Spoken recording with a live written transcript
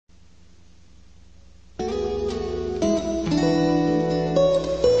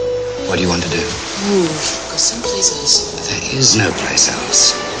What do you want to do? Move. Go someplace else. There is no place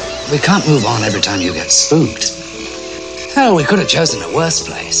else. We can't move on every time you get spooked. Hell, we could have chosen a worse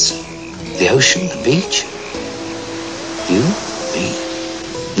place. The ocean, the beach. You, me.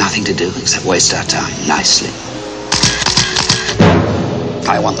 Nothing to do except waste our time nicely.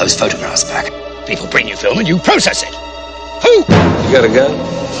 I want those photographs back. People bring you film and you process it. Who? You got a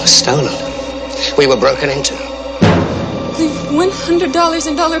gun? Stolen. We were broken into. Leave $100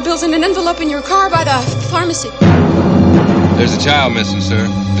 in dollar bills in an envelope in your car by the pharmacy. There's a child missing, sir.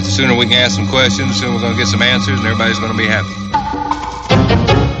 But the sooner we can ask some questions, the sooner we're going to get some answers, and everybody's going to be happy.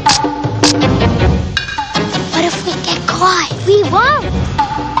 What if we get caught? We won't.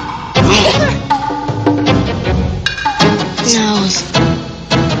 No.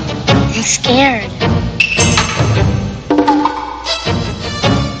 I'm scared.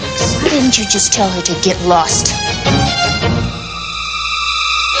 Why didn't you just tell her to get lost?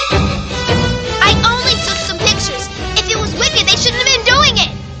 I only took some pictures. If it was wicked, they shouldn't have been doing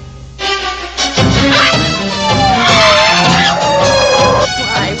it.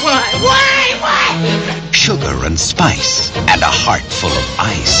 Why? Sugar and spice and a heart full of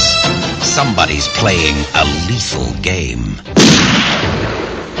ice. Somebody's playing a lethal game.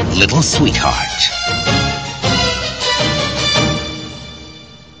 Little Sweetheart.